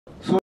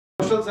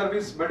social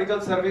service, medical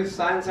service,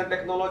 science and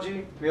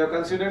technology, we have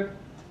considered.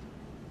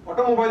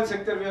 Automobile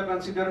sector, we have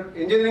considered.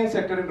 Engineering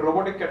sector in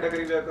robotic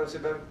category, we have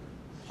considered.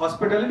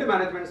 Hospitality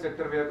management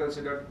sector, we have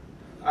considered.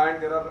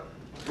 And there are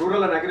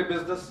rural and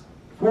agribusiness,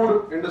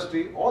 food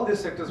industry, all these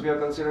sectors we have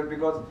considered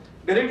because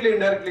directly,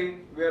 indirectly,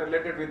 we are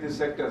related with these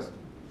sectors.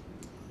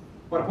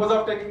 Purpose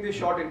of taking these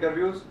short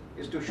interviews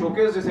is to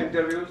showcase these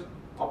interviews,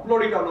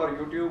 upload it on our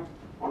YouTube,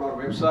 on our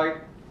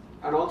website,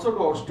 and also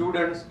to our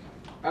students,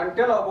 and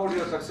tell about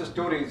your success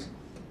stories,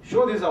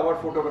 show these award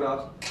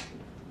photographs.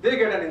 They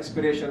get an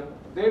inspiration,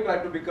 they try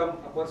to become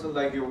a person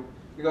like you,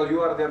 because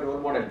you are their role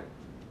model.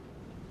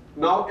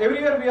 Now, every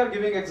year we are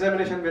giving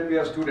examination when we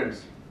are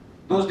students.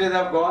 Those days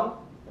have gone.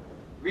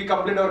 We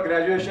complete our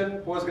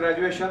graduation,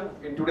 post-graduation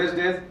in today's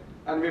days,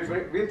 and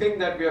we think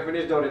that we have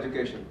finished our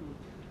education.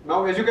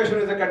 Now, education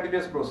is a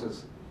continuous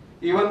process.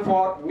 Even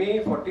for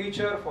me, for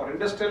teacher, for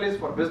industrialist,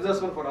 for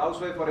businessman, for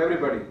housewife, for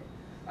everybody.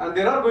 And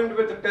there are going to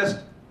be the test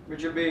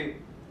which will be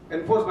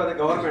enforced by the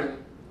government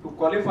to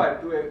qualify,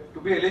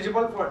 to be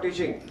eligible for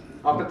teaching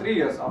after 3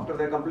 years, after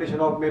the completion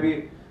of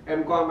maybe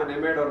MCOM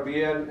and MEd or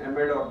BN,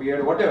 MEd or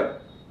BEd,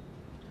 whatever.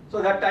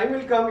 So that time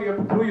will come, you have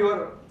to prove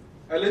your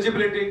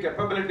eligibility,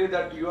 capability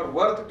that you are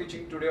worth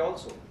teaching today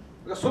also.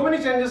 Because so many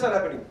changes are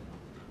happening.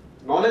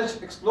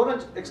 Knowledge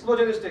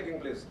explosion is taking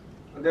place,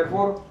 and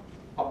therefore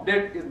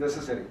update is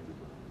necessary.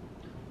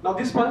 Now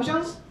these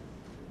functions,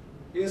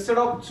 instead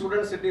of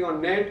students sitting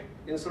on net,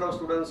 instead of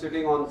students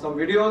sitting on some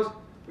videos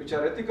which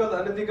are ethical,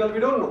 unethical, we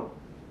don't know.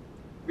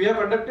 We have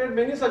conducted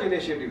many such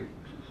initiatives.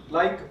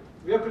 Like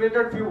we have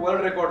created few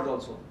world records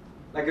also.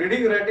 Like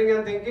reading, writing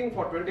and thinking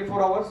for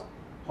 24 hours,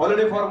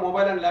 holiday for mobile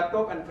and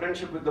laptop, and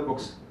friendship with the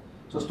books.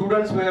 So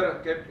students were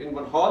kept in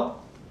one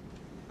hall,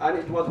 and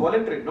it was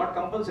voluntary, not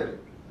compulsory.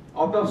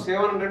 Out of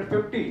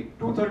 750,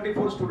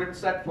 234 students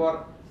sat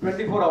for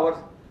 24 hours,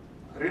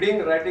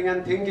 reading, writing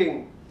and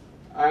thinking,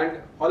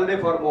 and holiday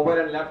for mobile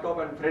and laptop,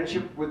 and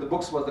friendship with the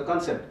books was the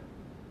concept.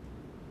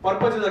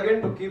 Purpose is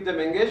again to keep them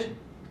engaged,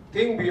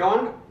 think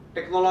beyond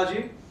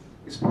technology,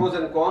 its pros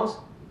and cons.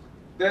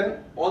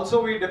 Then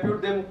also we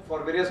depute them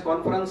for various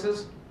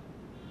conferences,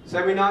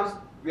 seminars,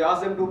 we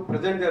ask them to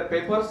present their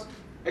papers,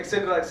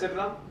 etc.,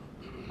 etc.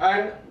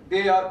 And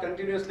they are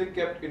continuously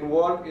kept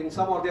involved in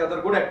some or the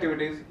other good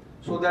activities,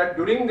 so that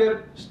during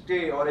their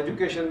stay or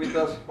education with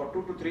us for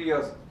 2 to 3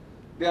 years,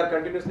 they are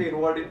continuously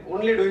involved in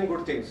only doing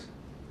good things.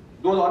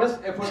 Those honest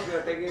efforts we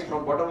are taking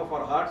from bottom of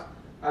our hearts,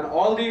 and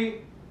all the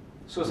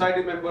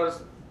society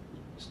members,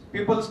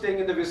 people staying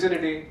in the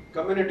vicinity,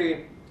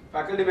 community,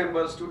 faculty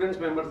members, students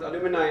members,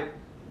 alumni,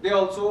 they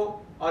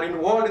also are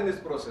involved in this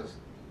process.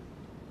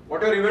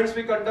 Whatever events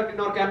we conduct in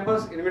our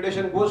campus,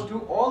 invitation goes to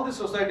all the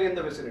society in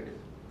the vicinity.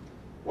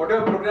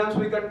 Whatever programs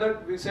we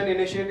conduct, we send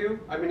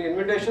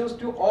invitations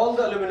to all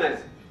the alumni.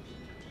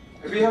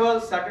 We have a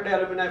Saturday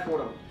alumni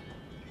forum.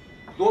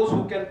 Those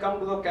who can come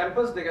to the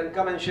campus, they can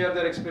come and share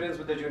their experience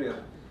with the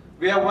juniors.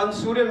 We have one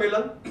Surya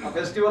Milan, a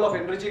festival of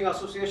enriching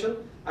association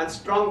and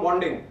strong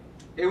bonding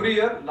every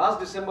year, last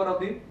December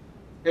of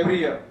every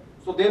year.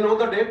 So they know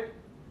the date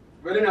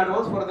well in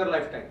advance for their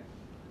lifetime.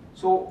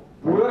 So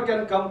whoever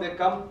can come,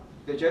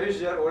 they cherish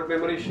their old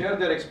memories, share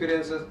their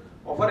experiences,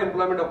 offer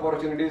employment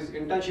opportunities,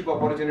 internship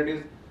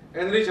opportunities,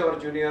 enrich our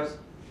juniors,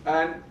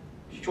 and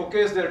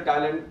showcase their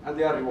talent, and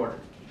they are rewarded.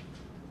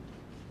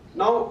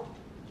 Now,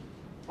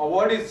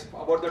 awardees,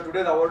 about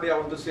today's awardee, I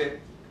want to say,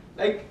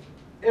 like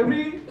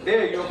every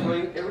day you are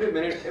flowing, every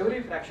minute,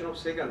 every fraction of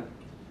second,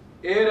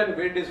 air and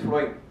wind is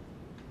flowing.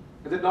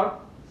 Is it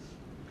not?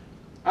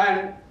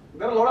 And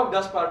there are a lot of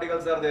dust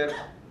particles are there,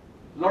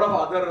 a lot of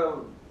other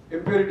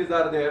impurities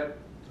are there.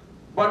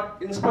 But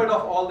in spite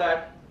of all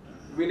that,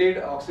 we need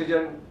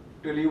oxygen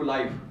to live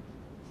life.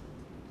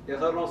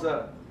 Yes or no,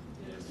 sir?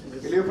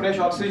 Yes. We live fresh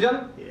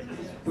oxygen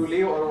to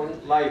live our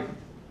own life.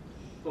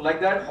 So like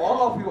that,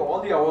 all of you,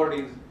 all the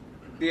awardees,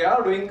 they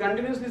are doing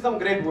continuously some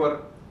great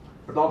work,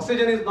 but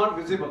oxygen is not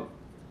visible.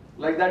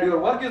 Like that, your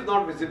work is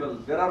not visible.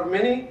 There are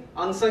many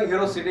unsung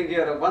heroes sitting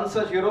here. One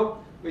such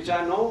hero, which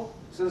I know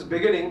since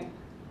beginning,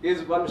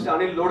 is one Mr.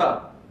 Anil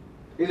Loda.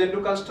 He is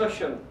into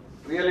construction,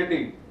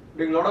 reality,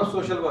 doing a lot of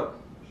social work.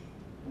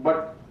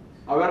 But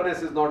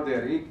awareness is not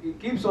there. He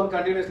keeps on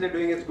continuously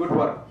doing his good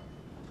work.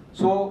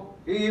 So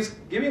he is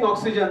giving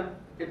oxygen.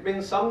 It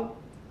means some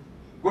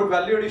good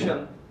value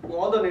addition to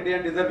all the needy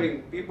and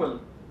deserving people,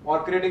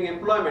 or creating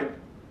employment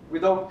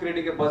without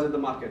creating a buzz in the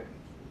market.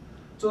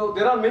 So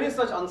there are many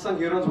such unsung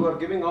heroes who are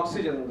giving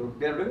oxygen.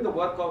 They are doing the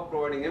work of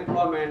providing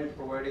employment,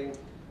 providing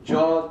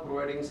jobs,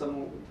 providing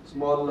some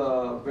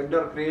small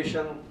vendor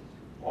creation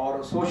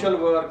or social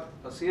work,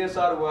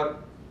 CSR work.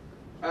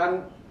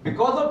 And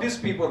because of these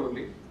people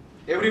only,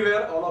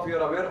 everywhere, all of you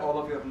are aware, all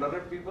of you are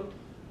learned people,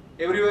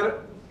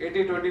 everywhere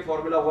 80-20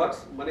 formula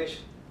works. Manish,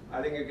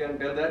 I think you can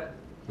tell that.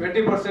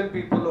 20%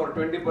 people or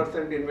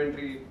 20%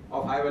 inventory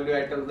of high value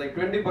items, like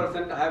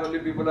 20% high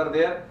value people are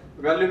there.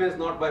 Value means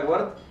not by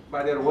worth,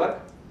 by their work.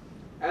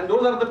 And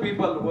those are the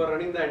people who are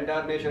running the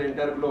entire nation,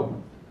 entire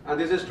globe. And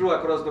this is true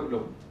across the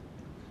globe.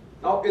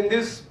 Now in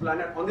this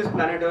planet, on this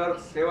planet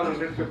Earth,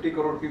 750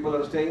 crore people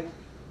are staying.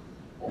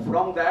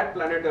 From that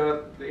planet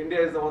Earth, India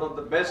is one of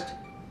the best,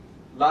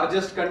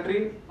 largest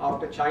country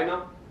after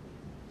China.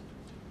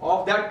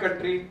 Of that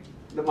country,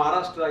 the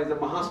Maharashtra is a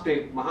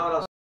Mahastate. Maharashtra